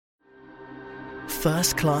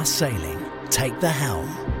First Class Sailing. Take the helm.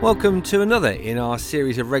 Welcome to another in our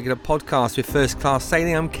series of regular podcasts with First Class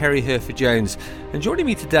Sailing. I'm Kerry Herford-Jones, and joining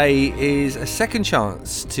me today is a second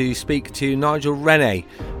chance to speak to Nigel Rennie,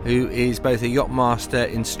 who is both a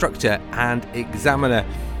yachtmaster instructor and examiner.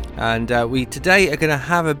 And we today are going to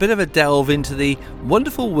have a bit of a delve into the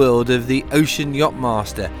wonderful world of the Ocean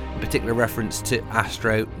Yachtmaster, in particular reference to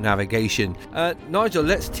astronavigation. Nigel,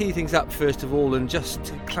 let's tee things up first of all and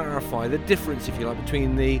just clarify the difference, if you like,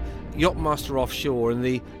 between the Yachtmaster offshore and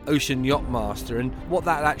the Ocean Yachtmaster, and what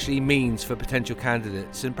that actually means for potential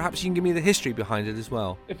candidates. And perhaps you can give me the history behind it as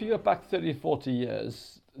well. If you go back 30 or 40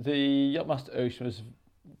 years, the Yachtmaster Ocean was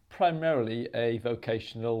primarily a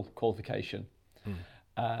vocational qualification.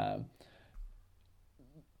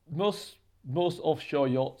 Most offshore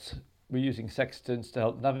yachts were using sextants to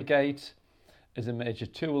help navigate as a major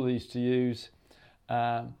tool they used to use.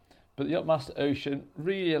 But the Yachtmaster Ocean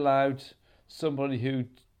really allowed somebody who'd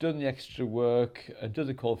done the extra work and done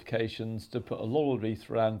the qualifications to put a laurel wreath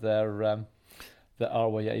around their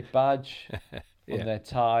RYA badge Yeah. on their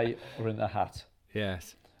tie or in their hat.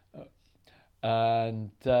 Yes.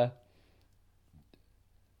 And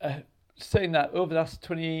saying that, over the last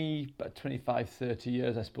 25, 30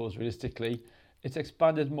 years, I suppose, realistically, it's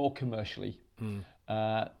expanded more commercially,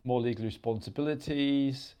 more legal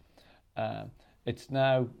responsibilities. It's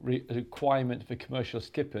now a requirement for commercial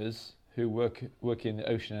skippers who work in the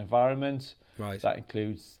ocean environment. Right. That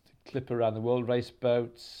includes Clipper around the world race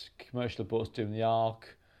boats, commercial boats doing the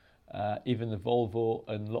Ark, even the Volvo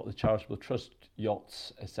and a lot of the charitable trust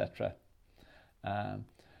yachts, etc.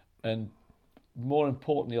 And more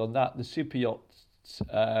importantly on that, the super yachts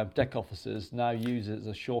deck officers now use it as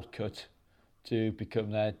a shortcut to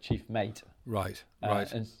become their chief mate. Right.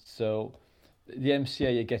 And so the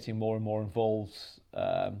MCA are getting more and more involved.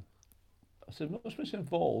 So not so much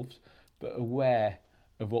involved, but aware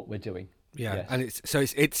of what we're doing. Yeah, Yes. and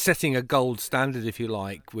it's setting a gold standard, if you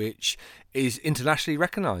like, which is internationally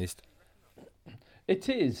recognised. It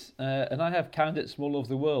is, and I have candidates from all over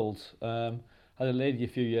the world. Had a lady a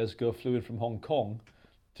few years ago flew in from Hong Kong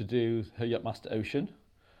to do her Yachtmaster Ocean,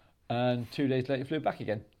 and 2 days later flew back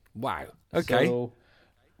again. Wow. Okay. So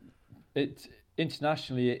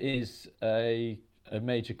internationally it is a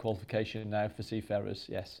major qualification now for seafarers.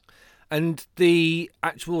 Yes. And the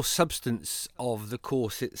actual substance of the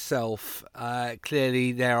course itself,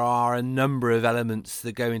 clearly there are a number of elements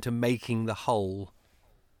that go into making the whole.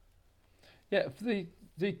 Yeah, for the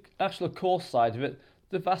actual course side of it,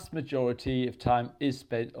 the vast majority of time is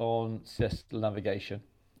spent on celestial navigation,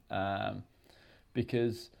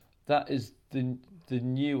 because that is the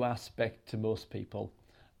new aspect to most people.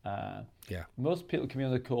 Most people coming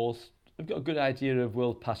on the course have got a good idea of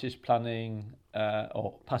world passage planning,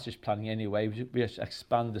 or passage planning anyway. We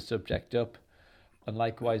expand the subject up, and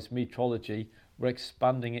likewise meteorology, we're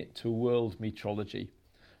expanding it to world meteorology.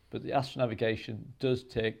 But the astronavigation does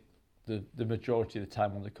take the majority of the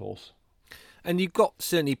time on the course. And you've got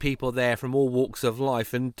certainly people there from all walks of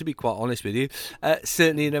life, and to be quite honest with you,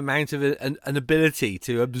 certainly an amount of an ability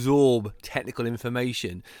to absorb technical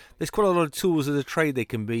information. There's quite a lot of tools of the trade they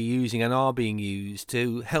can be using and are being used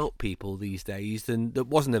to help people these days that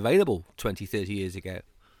wasn't available 20, 30 years ago.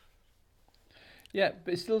 Yeah,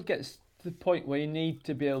 but it still gets to the point where you need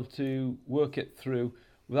to be able to work it through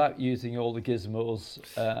without using all the gizmos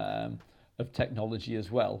of technology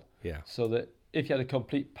as well. Yeah. So that if you had a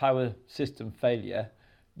complete power system failure,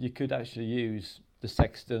 you could actually use the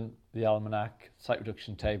sextant, the almanac, site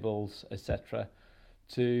reduction tables, etc.,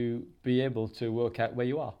 to be able to work out where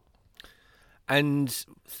you are. And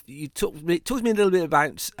you talk to me a little bit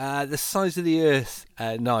about the size of the Earth,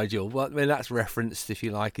 Nigel. Well, I mean, that's referenced, if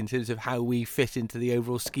you like, in terms of how we fit into the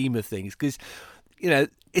overall scheme of things. Because,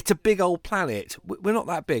 it's a big old planet. We're not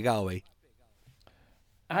that big, are we?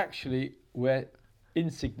 Actually, we're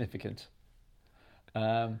insignificant.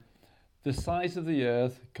 The size of the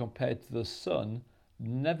Earth compared to the Sun,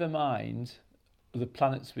 never mind the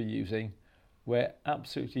planets we're using, we're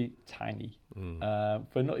absolutely tiny.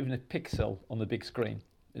 We're not even a pixel on the big screen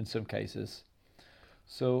in some cases.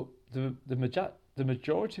 So the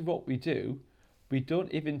majority of what we do, we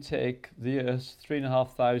don't even take the Earth's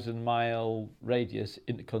 3,500 mile radius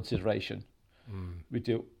into consideration. We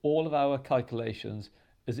do all of our calculations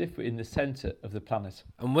as if we're in the centre of the planet.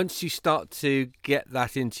 And once you start to get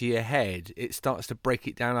that into your head, it starts to break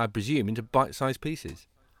it down, I presume, into bite-sized pieces.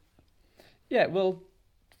 Yeah, well,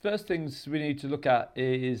 first things we need to look at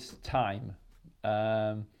is time.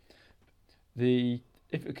 If we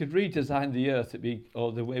could redesign the Earth,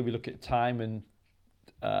 or the way we look at time and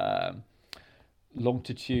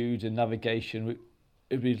longitude and navigation,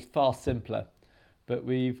 it'd be far simpler. but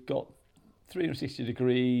we've got 360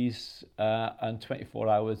 degrees and 24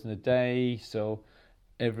 hours in a day, so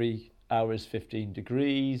every hour is 15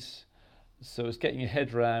 degrees. So it's getting your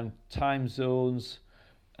head around time zones.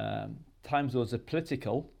 Time zones are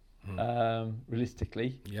political,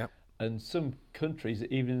 realistically. Yeah. And some countries are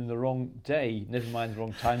even in the wrong day, never mind the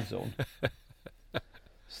wrong time zone.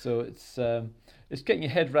 So it's getting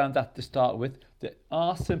your head around that to start with. There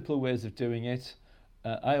are simpler ways of doing it.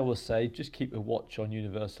 I always say just keep a watch on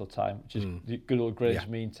universal time, which is the good old Greenwich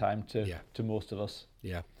Mean Time to most of us.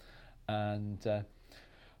 Yeah. And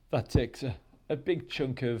that takes a big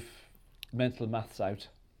chunk of mental maths out.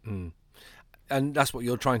 And that's what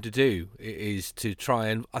you're trying to do, is to try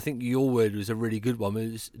and, I think your word was a really good one,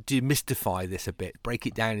 was demystify this a bit, break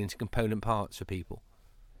it down into component parts for people.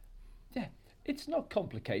 Yeah, it's not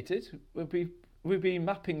complicated. We've been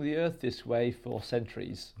mapping the Earth this way for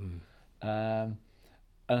centuries. And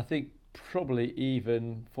I think probably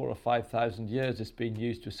even 4,000 or 5,000 years it's been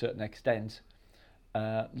used to a certain extent,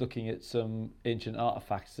 looking at some ancient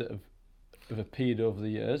artifacts that have appeared over the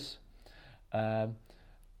years.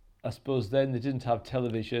 I suppose then they didn't have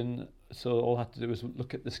television, so all I had to do was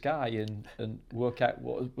look at the sky and work out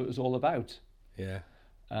what it was all about. Yeah.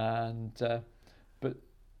 And but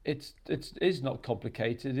it is not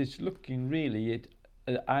complicated. It's looking really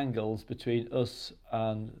at angles between us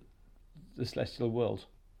and the celestial world.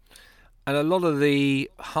 And a lot of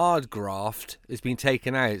the hard graft has been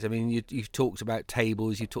taken out. I mean, you've talked about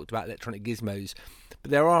tables, you've talked about electronic gizmos,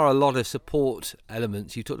 but there are a lot of support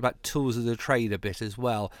elements. You talked about tools of the trade a bit as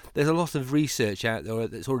well. There's a lot of research out there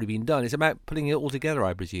that's already been done. It's about putting it all together,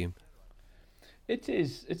 I presume. It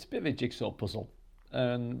is. It's a bit of a jigsaw puzzle.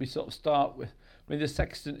 And we sort of start with, the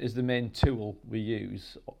sextant is the main tool we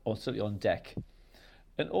use, or certainly on deck.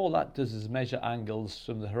 And all that does is measure angles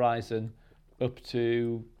from the horizon up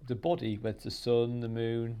to the body, whether it's the sun, the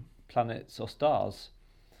moon, planets or stars.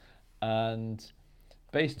 And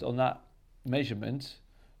based on that measurement,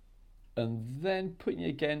 and then putting it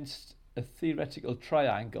against a theoretical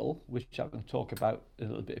triangle, which I can talk about a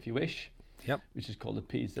little bit if you wish, which is called the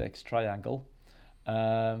PZX triangle,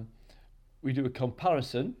 we do a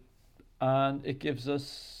comparison and it gives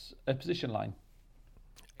us a position line.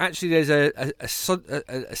 Actually, there's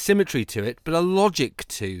a symmetry to it, but a logic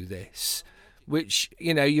to this, which,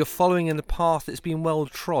 you're following in the path that's been well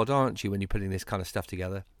trod, aren't you, when you're putting this kind of stuff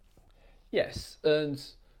together? Yes, and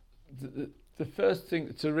the first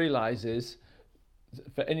thing to realise is,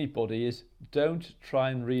 for anybody, is don't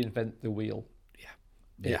try and reinvent the wheel.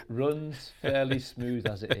 It runs fairly smooth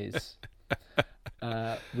as it is.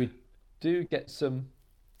 We do get some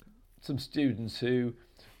students who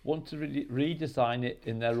want to really redesign it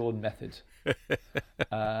in their own method.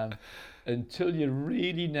 Until you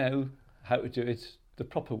really know how to do it the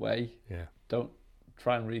proper way, don't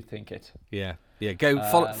try and rethink it. Go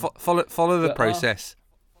follow the process.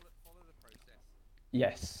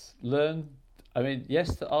 Yes, learn. I mean,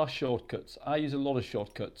 yes, there are shortcuts. I use a lot of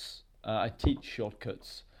shortcuts. I teach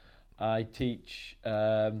shortcuts. I teach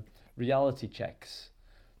reality checks.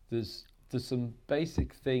 There's some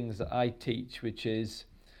basic things that I teach, which is,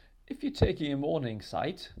 if you're taking a morning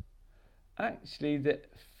sight, actually the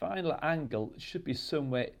final angle should be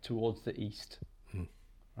somewhere towards the east.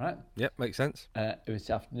 Right? Yep, makes sense. If it's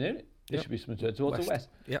afternoon, it should be somewhere towards the west.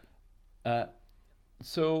 Yep.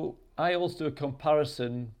 So I also do a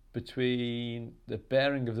comparison between the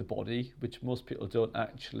bearing of the body, which most people don't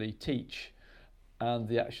actually teach, and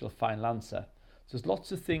the actual final answer. So there's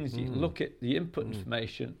lots of things you look at the input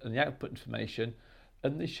information and the output information,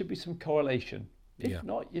 and there should be some correlation. If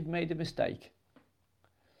not, you've made a mistake.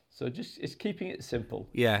 So it's keeping it simple.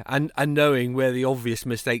 Yeah, and knowing where the obvious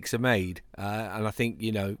mistakes are made. And I think,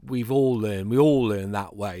 we all learn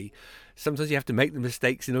that way. Sometimes you have to make the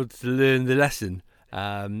mistakes in order to learn the lesson.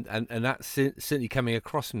 And that's certainly coming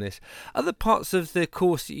across from this. Other parts of the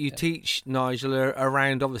course that you teach, Nigel, are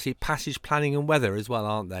around obviously passage planning and weather as well,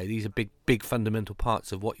 aren't they? These are big fundamental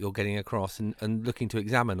parts of what you're getting across and looking to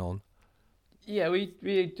examine on. Yeah,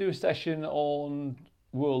 we do a session on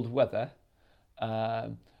world weather,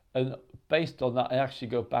 and based on that I actually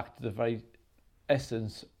go back to the very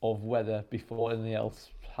essence of weather before anything else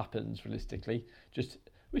happens realistically,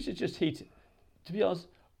 which is just heat. To be honest,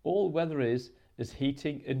 all weather is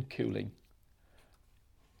heating and cooling,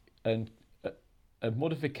 and a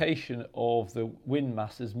modification of the wind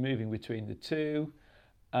masses moving between the two,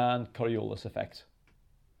 and Coriolis effect.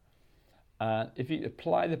 And if you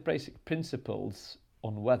apply the basic principles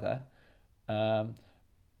on weather,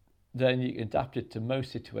 then you can adapt it to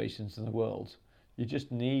most situations in the world. You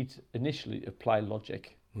just need initially apply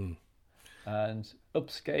logic. and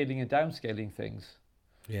upscaling and downscaling things.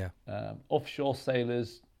 Yeah. Offshore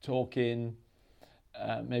sailors talking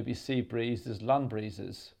maybe sea breezes, land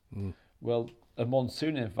breezes. Well, a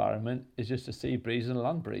monsoon environment is just a sea breeze and a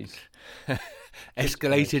land breeze.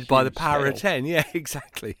 Escalated by the huge power of scale. 10. Yeah,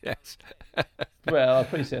 exactly. Yes. Well, I'd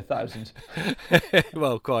probably say 1,000.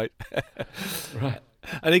 Well, quite. Right.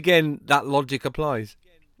 And again, that logic applies.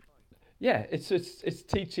 Yeah, it's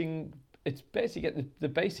teaching. It's basically getting the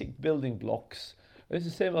basic building blocks. It's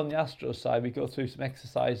the same on the Astro side. We go through some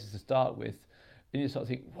exercises to start with, and you sort of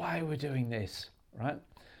think, why are we doing this, right?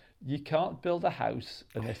 You can't build a house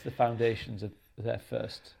unless the foundations are there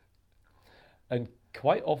first. And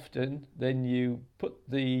quite often, then you put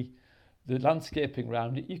the landscaping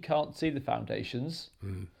around it. You can't see the foundations,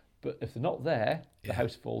 but if they're not there, the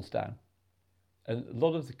house falls down. And a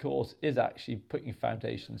lot of the course is actually putting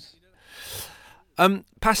foundations.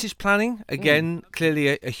 Passage planning, again,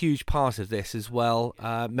 clearly a huge part of this as well,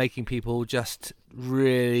 making people just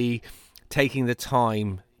really taking the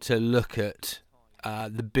time to look at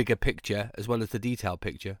the bigger picture as well as the detailed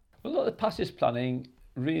picture. Well, a lot of the passage planning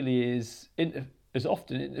really is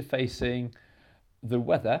often interfacing the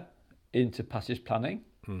weather into passage planning.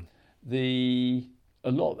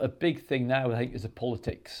 A big thing now, I think, is the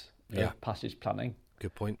politics of passage planning.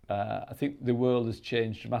 Good point. I think the world has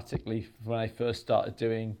changed dramatically from when I first started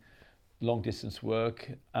doing long distance work,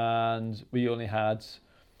 and we only had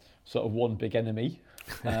sort of one big enemy.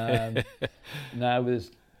 Now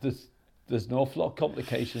there's an awful lot of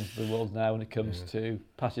complications in the world now when it comes to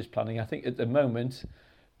passage planning. I think at the moment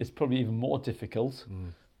it's probably even more difficult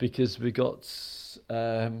because we've got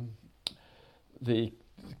the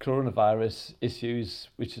coronavirus issues,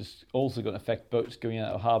 which is also going to affect boats going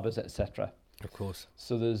out of harbours, etc. Of course.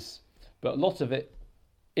 So but a lot of it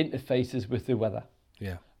interfaces with the weather.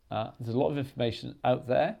 Yeah. There's a lot of information out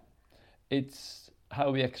there. It's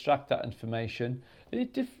how we extract that information.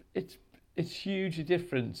 It's hugely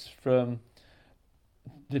different from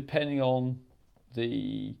depending on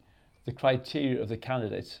the criteria of the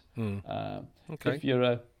candidate. Okay. If you're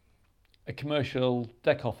a commercial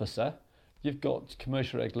deck officer, you've got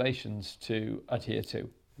commercial regulations to adhere to.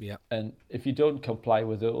 Yeah. And if you don't comply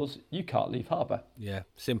with those, you can't leave harbour. Yeah.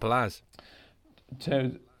 Simple as.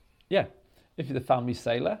 So, yeah, if you're the family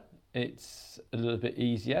sailor, it's a little bit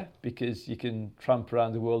easier because you can tramp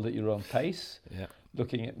around the world at your own pace. Yeah.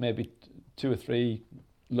 Looking at maybe 2 or 3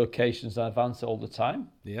 locations in advance all the time.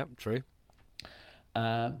 Yeah. True.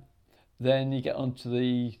 Then you get onto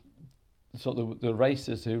the sort of the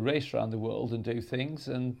racers who race around the world and do things,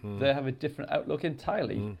 and they have a different outlook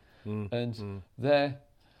entirely. And their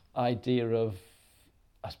idea of,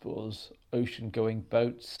 I suppose, ocean-going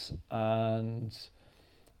boats and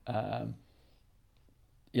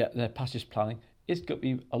their passage planning is going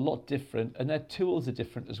to be a lot different, and their tools are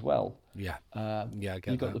different as well. Yeah. I get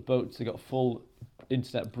You've got that. the boats, they've got full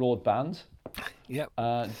internet broadband, Yep.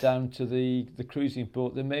 down to the cruising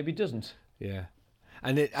boat that maybe doesn't. Yeah.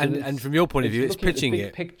 And from your point of view, it's looking at the pitching big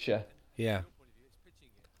it. picture. Yeah.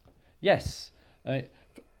 Yes. On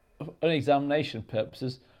examination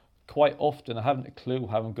purposes, quite often I haven't a clue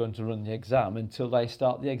how I'm going to run the exam until I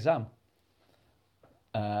start the exam.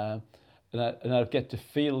 And I get to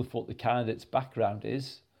feel what the candidate's background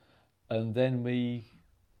is, and then we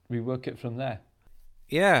work it from there.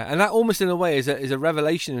 Yeah, and that almost in a way is a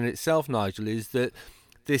revelation in itself, Nigel, is that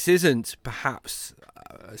this isn't perhaps,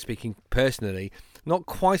 speaking personally, not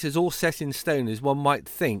quite as all set in stone as one might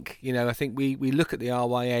think. You know, I think we look at the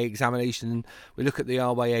RYA examination, we look at the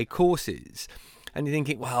RYA courses, and you're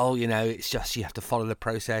thinking, well, you know, it's just you have to follow the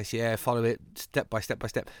process, follow it step by step by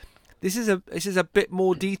step. This is a bit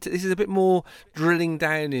more detail. This is a bit more drilling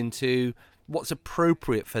down into what's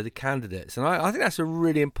appropriate for the candidates, and I think that's a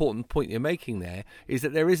really important point you're making there. Is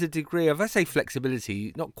that there is a degree of, I say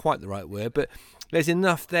flexibility, not quite the right word, but there's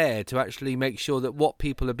enough there to actually make sure that what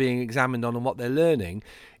people are being examined on and what they're learning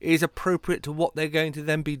is appropriate to what they're going to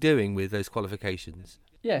then be doing with those qualifications.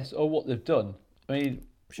 Yes, or what they've done. I mean,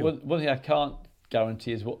 Sure. one thing I can't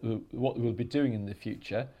guarantee is what we'll be doing in the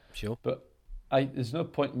future. Sure. But there's no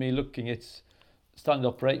point in me looking at standard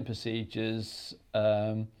operating procedures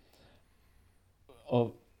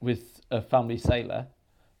with a family sailor.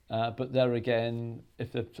 But there again,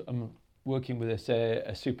 if I'm working with,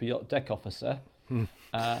 a super yacht deck officer,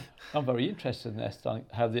 I'm very interested in their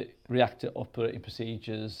how they react to operating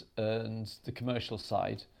procedures and the commercial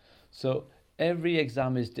side. So every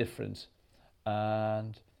exam is different.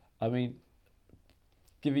 And I mean,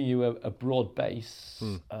 giving you a broad base,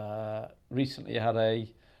 recently I had an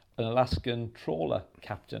Alaskan trawler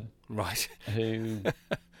captain Right. who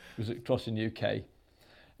was across in the UK.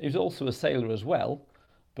 He was also a sailor as well,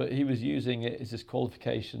 but he was using it as his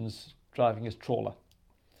qualifications driving his trawler.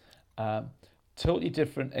 Totally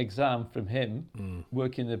different exam from him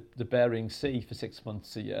working the Bering Sea for 6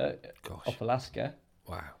 months a year off Alaska.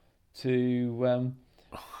 Wow. To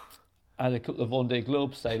I had a couple of Vendée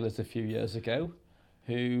Globe sailors a few years ago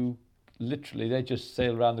who literally they just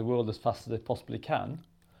sail around the world as fast as they possibly can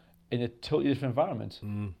in a totally different environment.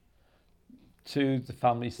 To the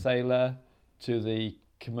family sailor, to the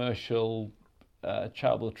commercial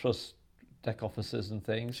charitable trust deck officers and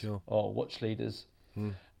things, or watch leaders.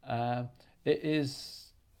 It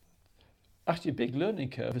is actually a big learning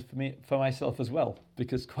curve for myself as well,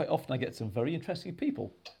 because quite often I get some very interesting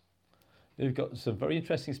people. They've got some very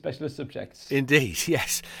interesting specialist subjects. Indeed,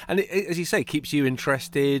 yes. And it, as you say, keeps you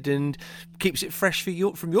interested and keeps it fresh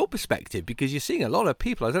from your perspective, because you're seeing a lot of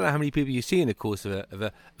people. I don't know how many people you see in the course of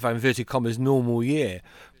a inverted commas, normal year.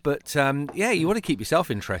 But, you want to keep yourself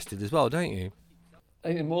interested as well, don't you? I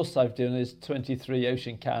think the most I've done is 23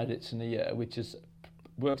 ocean candidates in a year, which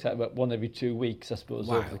works out about one every 2 weeks, I suppose,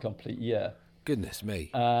 over the complete year. Goodness me.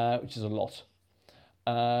 Which is a lot.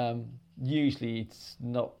 Usually it's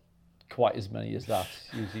not quite as many as that,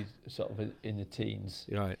 usually sort of in the teens.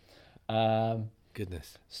 Right.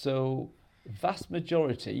 Goodness. So vast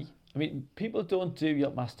majority, I mean, people don't do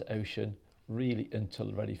Yacht Master Ocean really until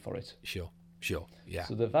they're ready for it. Sure, yeah.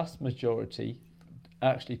 So the vast majority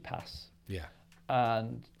actually pass. Yeah.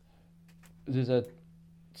 And there's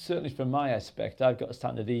certainly from my aspect, I've got a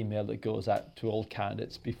standard email that goes out to all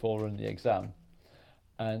candidates before running the exam.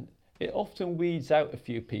 And it often weeds out a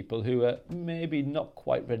few people who are maybe not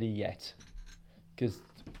quite ready yet, because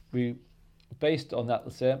based on that,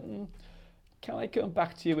 they'll say, can I come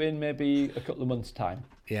back to you in maybe a couple of months' time?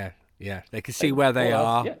 Yeah. They can see where they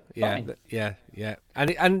are. Yeah.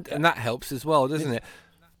 And that helps as well, doesn't it?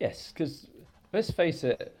 Yes, because let's face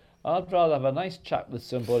it, I'd rather have a nice chat with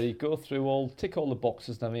somebody, tick all the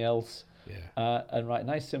boxes and everything else, and write a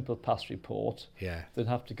nice simple pass report, than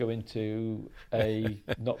have to go into a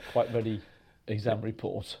not quite ready exam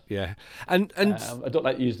report. Yeah, and I don't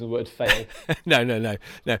like using the word fail. No.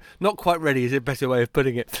 Not quite ready is a better way of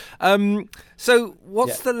putting it. So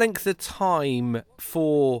what's the length of time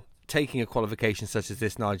for taking a qualification such as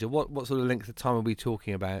this, Nigel? What sort of length of time are we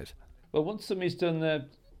talking about? Well, once somebody's done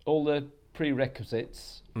all the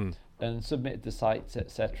prerequisites and submitted the sites,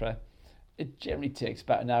 etc., it generally takes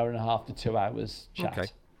about an hour and a half to 2 hours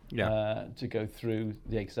chat to go through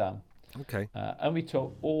the exam. Okay. And we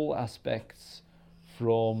talk all aspects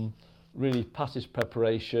from really passage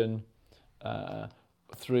preparation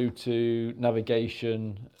through to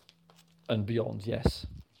navigation and beyond, yes.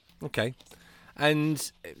 Okay.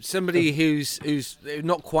 And somebody who's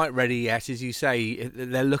not quite ready yet, as you say,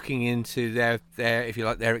 they're looking into their if you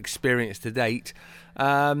like, their experience to date.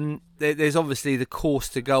 There's obviously the course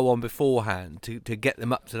to go on beforehand to get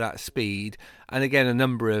them up to that speed. And again, a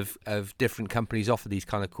number of different companies offer these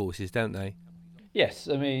kind of courses, don't they? Yes,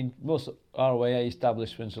 I mean, most ROAA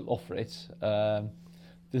establishments will offer it.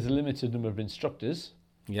 There's a limited number of instructors.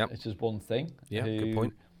 Yeah, which is one thing. Yeah, good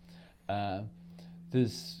point.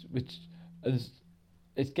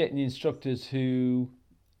 It's getting the instructors who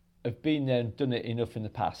have been there and done it enough in the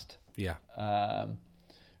past. Yeah.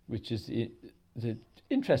 Which is the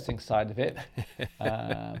interesting side of it,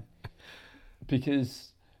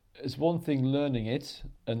 because it's one thing learning it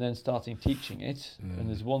and then starting teaching it, and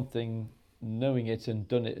there's one thing knowing it and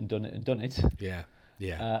done it. Yeah.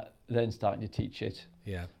 Then starting to teach it.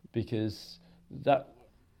 Yeah. Because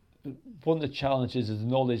one of the challenges is the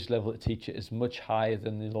knowledge level to teach it is much higher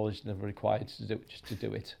than the knowledge level required to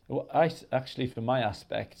do it. Well, actually, from my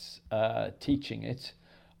aspects, teaching it,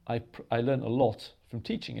 I learned a lot from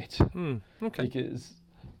teaching it. Okay. Because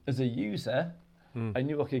as a user, I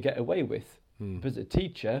knew I could get away with. But as a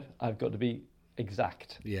teacher, I've got to be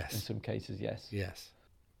exact. Yes. In some cases, yes. Yes.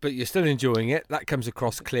 But you're still enjoying it. That comes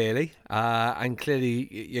across clearly, and clearly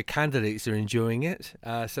your candidates are enjoying it.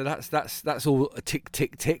 So that's all a tick,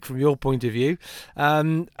 tick, tick from your point of view.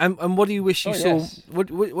 And what do you wish you saw? Yes.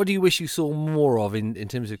 What do you wish you saw more of in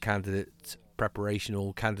terms of candidate preparation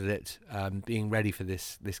or candidate being ready for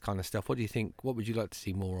this kind of stuff? What do you think? What would you like to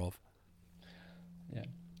see more of? Yeah.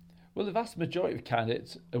 Well, the vast majority of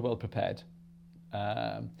candidates are well prepared.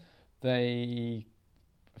 They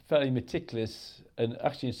fairly meticulous, and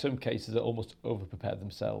actually in some cases are almost over-prepared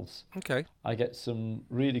themselves. Okay. I get some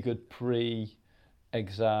really good pre-exam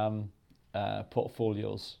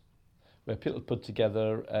portfolios where people put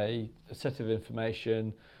together a set of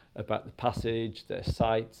information about the passage, their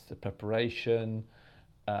sites, the preparation,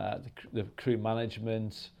 the crew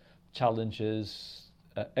management, challenges,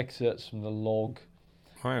 excerpts from the log,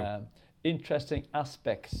 Wow. Interesting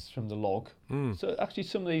aspects from the log. So actually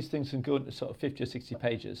some of these things can go into sort of 50 or 60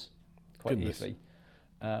 pages quite easily.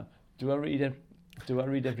 Do I read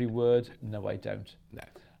every word? No, I don't. No.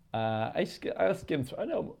 I'll skim through. I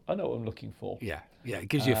know what I'm looking for. Yeah. It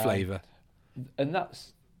gives you a flavour. And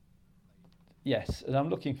that's, yes, and I'm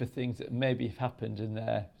looking for things that maybe have happened in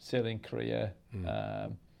their sailing career,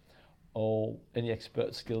 or any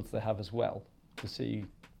expert skills they have as well, to see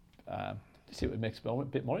what makes it a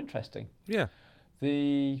bit more interesting. Yeah.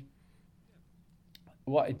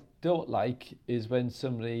 What I don't like is when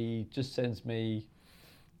somebody just sends me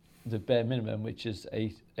the bare minimum, which is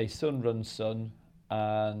a sun-run sun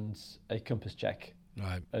and a compass check,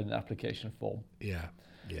 Right. an application form. Yeah.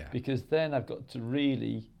 Because then I've got to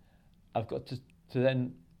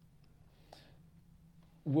then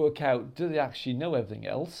work out, do they actually know everything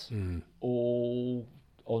else or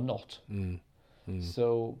not?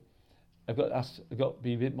 So I've got to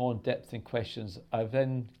be a bit more in depth in questions. I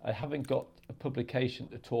haven't got a publication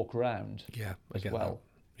to talk around as well.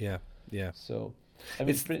 That. Yeah. So, I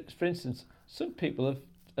mean, for instance, some people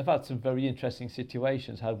have had some very interesting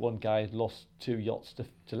situations. Had one guy had lost 2 yachts to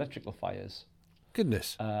electrical fires.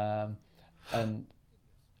 Goodness. And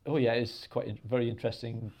it's quite very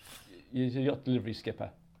interesting. He's a yacht delivery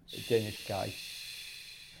skipper, a Danish guy,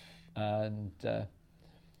 and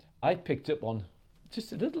I picked up on just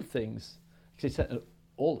the little things. He sent a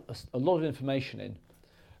lot of information in,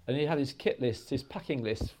 and he had his kit list, his packing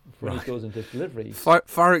list for when he goes into deliveries.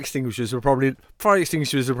 Fire extinguishers were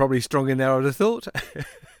probably strong in there, I'd have thought.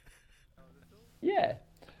 Yeah,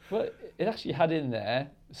 well, it actually had in there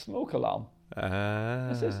a smoke alarm.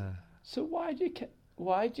 He says, so why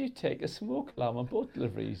do you take a smoke alarm on boat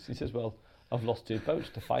deliveries? He says, well, I've lost 2 boats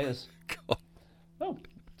to fires. God. Oh,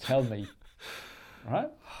 tell me. Right?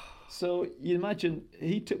 So you imagine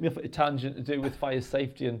he took me off at a tangent to do with fire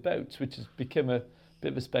safety and boats, which has become a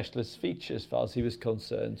bit of a specialist feature as far as he was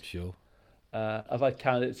concerned. Sure. I've had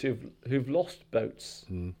candidates who've lost boats.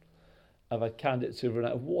 I've had candidates who've run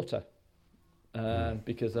out of water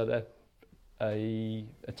because of a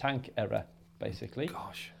tank error, basically.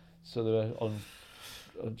 Gosh. So they were on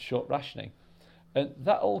short rationing, and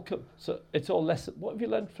that all so it's all lesson. What have you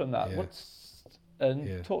learned from that?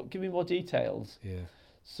 Give me more details. Yeah.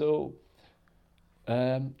 So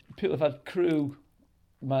people have had crew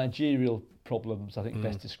managerial problems, I think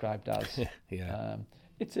best described as.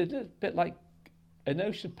 It's a little bit like an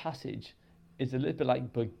ocean passage is a little bit like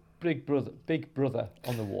Big Brother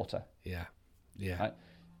on the water. Yeah. Right?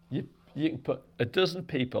 You can put a dozen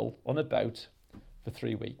people on a boat for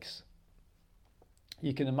 3 weeks.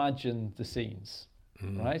 You can imagine the scenes,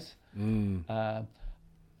 right? I'm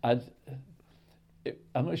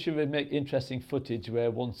not sure we'd make interesting footage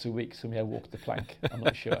where once a week somebody walk the plank. I'm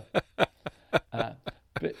not sure.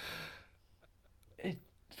 But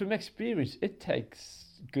from experience, it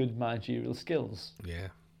takes good managerial skills. Yeah.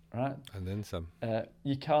 Right? And then some.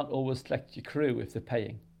 You can't always select your crew if they're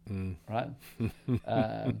paying. Right?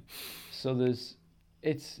 So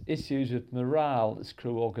it's issues with morale, this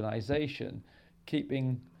crew organisation,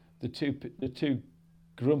 keeping the two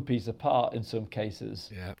grumpies apart in some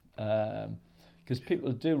cases. Yeah. Because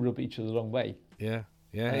people do rub each other the wrong way. Yeah.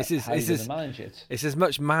 Yeah, how are you going to manage it? It's as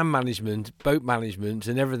much man management, boat management,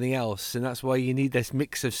 and everything else, and that's why you need this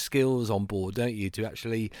mix of skills on board, don't you, to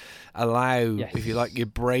actually allow, if you like, your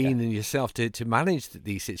brain and yourself to manage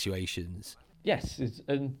these situations. Yes,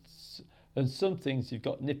 and some things you've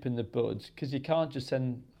got nip in the bud, because you can't just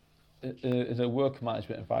send in a work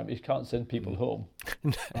management environment. You can't send people home.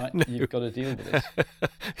 Right? No. You've got to deal with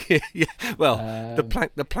it. Yeah. Well,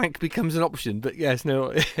 the plank becomes an option, but yes,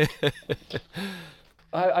 no.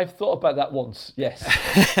 I've thought about that once. Yes,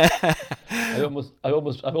 I've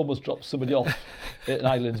almost dropped somebody off in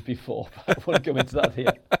islands before. But I won't go into that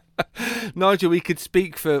here. Nigel, we could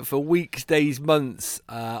speak for weeks, days, months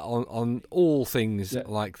on all things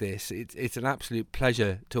like this. It's an absolute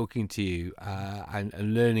pleasure talking to you and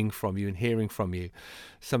learning from you and hearing from you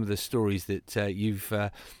some of the stories that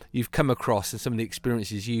you've come across and some of the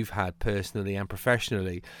experiences you've had personally and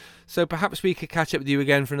professionally. So perhaps we could catch up with you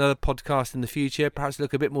again for another podcast in the future, perhaps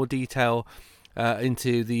look a bit more detail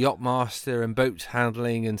into the Yachtmaster and boat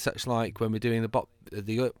handling and such like when we're doing the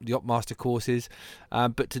Yachtmaster courses.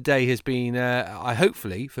 But today has been,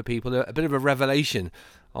 hopefully for people, a bit of a revelation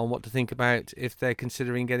on what to think about if they're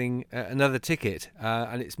considering getting another ticket.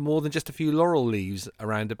 And it's more than just a few laurel leaves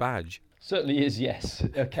around a badge. Certainly is, yes.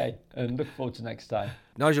 Okay, and look forward to next time.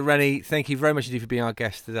 Nigel Rennie, thank you very much indeed for being our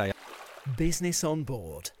guest today. Business on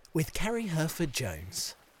Board with Kerry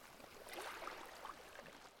Herford-Jones.